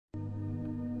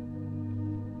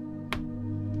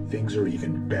Things are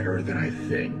even better than I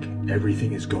think.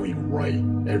 Everything is going right.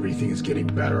 Everything is getting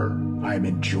better. I am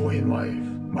enjoying life.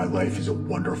 My life is a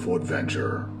wonderful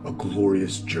adventure, a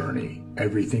glorious journey.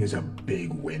 Everything is a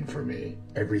big win for me.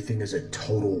 Everything is a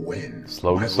total win.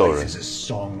 My life is a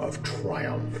song of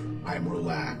triumph. I am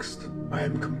relaxed. I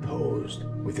am composed,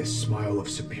 with a smile of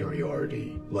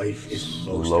superiority. Life is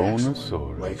most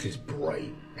excellent. Life is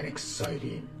bright and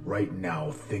exciting. Right now,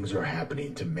 things are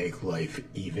happening to make life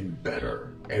even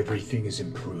better. Everything is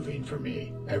improving for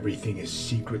me. Everything is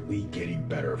secretly getting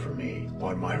better for me.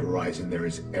 On my horizon, there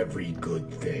is every good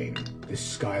thing. The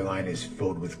skyline is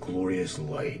filled with glorious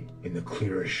light in the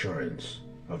clear assurance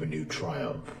of a new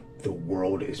triumph. The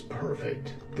world is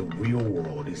perfect. The real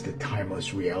world is the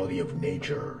timeless reality of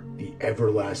nature, the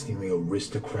everlastingly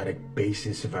aristocratic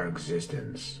basis of our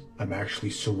existence. I'm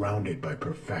actually surrounded by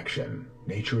perfection.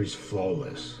 Nature is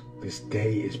flawless. This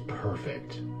day is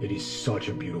perfect. It is such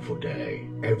a beautiful day.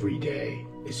 Every day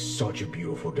is such a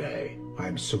beautiful day. I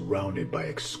am surrounded by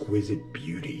exquisite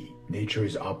beauty. Nature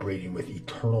is operating with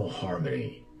eternal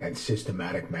harmony and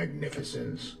systematic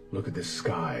magnificence. Look at the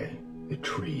sky, the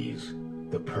trees,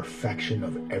 the perfection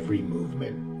of every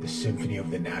movement. The symphony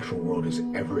of the natural world is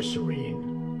ever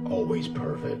serene, always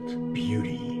perfect.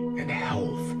 Beauty and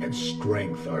health and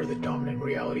strength are the dominant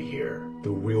reality here. The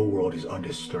real world is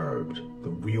undisturbed. The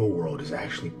real world is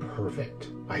actually perfect.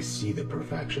 I see the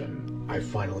perfection. I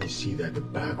finally see that the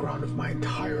background of my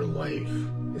entire life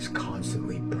is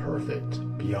constantly perfect.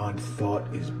 Beyond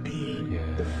thought is being.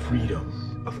 The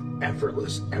freedom of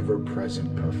effortless,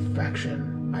 ever-present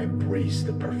perfection. I embrace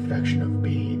the perfection of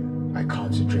being. I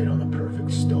concentrate on the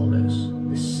perfect stillness,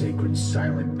 the sacred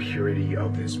silent purity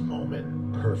of this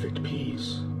moment. Perfect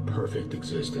peace, perfect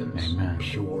existence. Amen.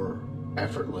 Pure,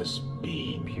 effortless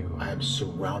being. I am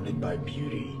surrounded by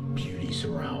beauty. Beauty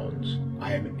surrounds.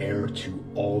 I am heir to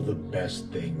all the best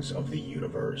things of the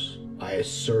universe. I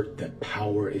assert that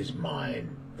power is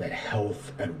mine, that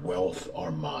health and wealth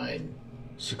are mine.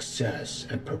 Success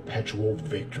and perpetual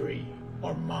victory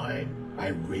are mine. I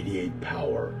radiate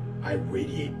power. I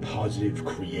radiate positive,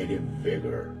 creative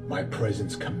vigor. My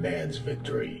presence commands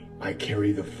victory. I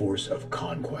carry the force of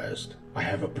conquest. I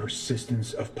have a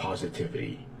persistence of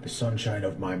positivity. The sunshine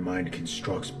of my mind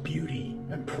constructs beauty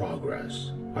and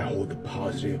progress. I hold the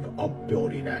positive,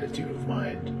 upbuilding attitude of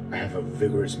mind. I have a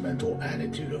vigorous mental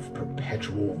attitude of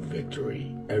perpetual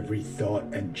victory. Every thought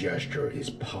and gesture is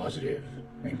positive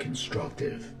and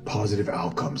constructive. Positive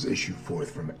outcomes issue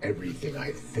forth from everything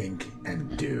I think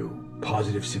and do.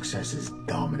 Positive successes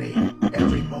dominate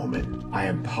every moment. I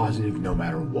am positive no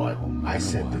matter what. I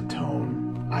set the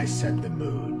tone. I set the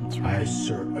mood. I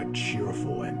assert a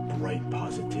cheerful and bright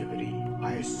positivity.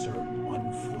 I assert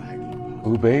unflagging.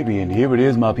 Ooh, baby, and here it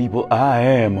is, my people. I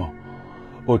am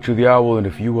Ocho the Owl, and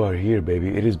if you are here, baby,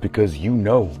 it is because you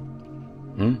know.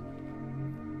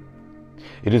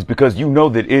 It is because you know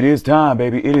that it is time,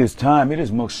 baby. It is time. It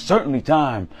is most certainly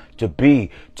time to be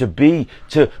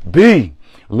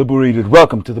liberated.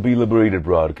 Welcome to the Be Liberated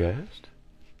broadcast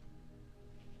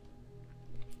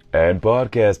and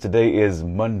podcast. Today is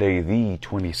Monday, the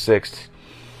 26th.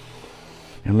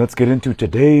 And let's get into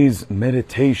today's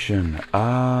meditation.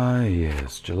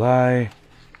 Yes, July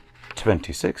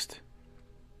 26th.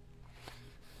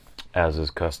 As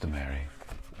is customary.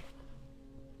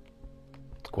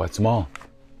 It's quite small.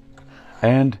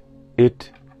 And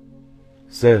it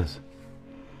says,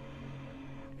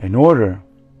 in order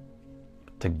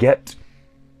to get,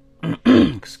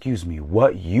 excuse me,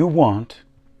 what you want,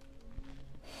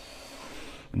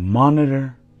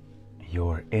 monitor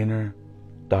your inner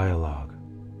dialogue.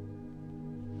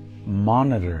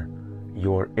 Monitor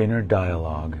your inner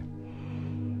dialogue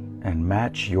and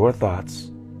match your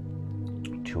thoughts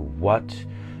to what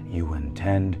you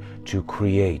intend to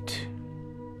create.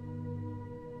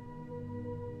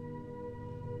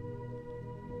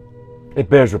 It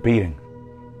bears repeating.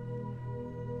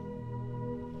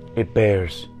 It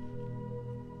bears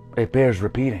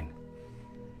repeating.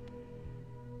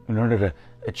 In order to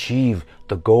achieve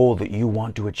the goal that you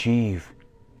want to achieve,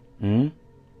 in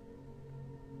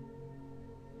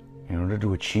order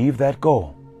to achieve that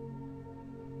goal,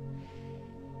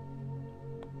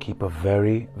 keep a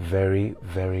very, very,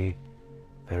 very,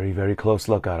 very, very close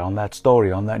lookout on that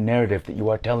story, on that narrative that you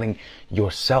are telling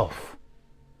yourself.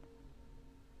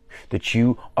 That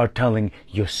you are telling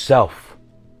yourself.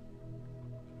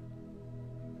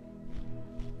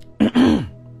 If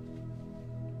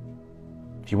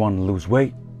you want to lose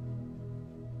weight,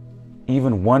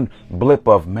 even one blip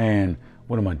of, man,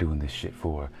 what am I doing this shit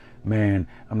for? Man,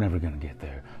 I'm never going to get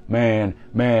there. Man,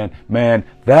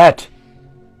 that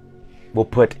will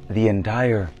put the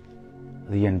entire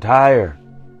the entire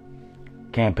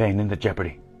campaign into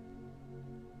jeopardy.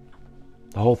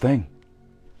 The whole thing.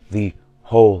 The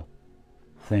whole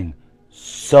thing.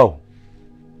 So.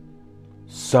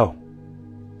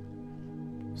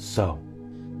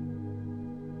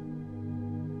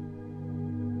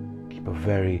 Keep a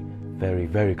very, very,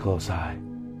 very close eye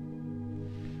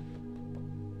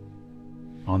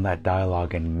on that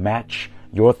dialogue and match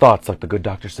your thoughts, like the good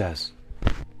doctor says,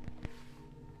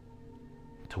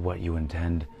 to what you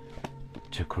intend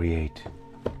to create.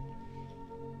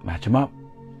 Match them up.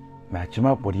 Match them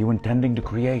up. What are you intending to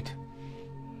create?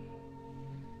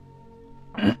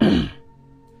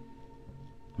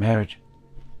 Marriage.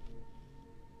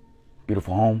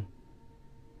 Beautiful home.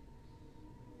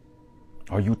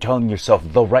 Are you telling yourself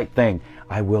the right thing?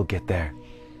 I will get there.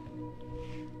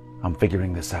 I'm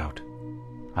figuring this out.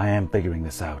 I am figuring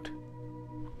this out.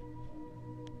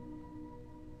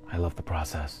 I love the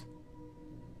process.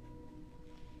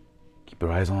 Keep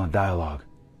your eyes on the dialogue.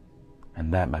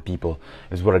 And that, my people,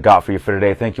 is what I got for you for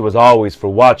today. Thank you as always for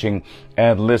watching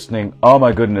and listening. Oh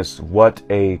my goodness, what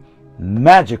a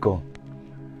magical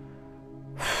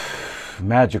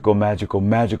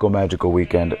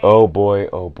weekend. Oh boy.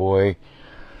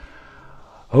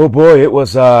 It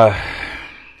was a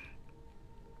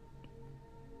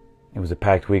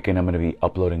packed weekend. I'm going to be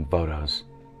uploading photos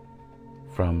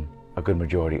from a good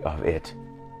majority of it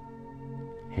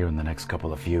here in the next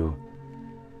couple of few.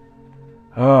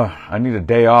 I need a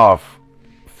day off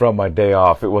from my day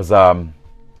off. It was a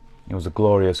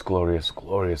glorious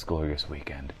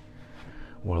weekend,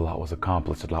 where a lot was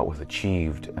accomplished, a lot was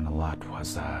achieved, and a lot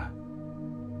was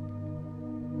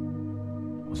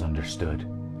understood,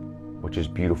 which is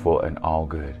beautiful and all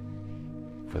good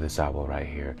for this owl right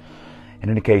here. In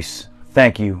any case,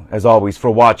 thank you as always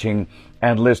for watching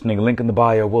and listening. Link in the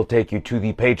bio will take you to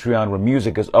the Patreon, where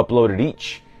music is uploaded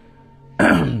each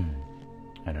and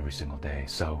every single day.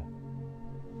 So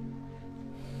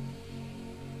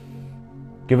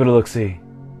give it a look-see.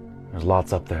 There's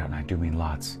lots up there, and I do mean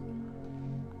lots.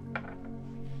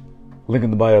 Link in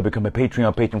the bio. Become a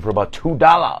Patreon patron for about $2.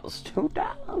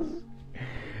 $2.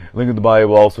 Link in the bio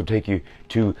will also take you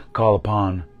to Call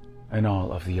Upon and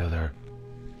all of the other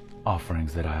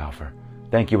offerings that I offer.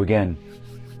 Thank you again,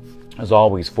 as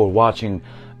always, for watching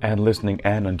and listening.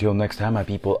 And until next time, my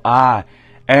people, I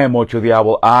am Ocho the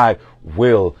Owl. I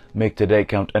will make today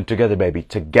count. And together, baby,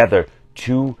 together,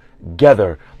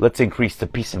 let's increase the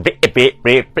peace.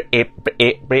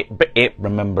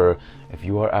 Remember, if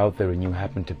you are out there and you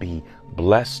happen to be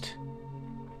blessed,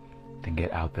 then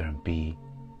get out there and be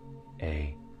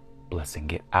a blessing.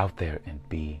 Get out there and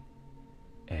be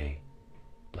a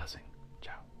blessing.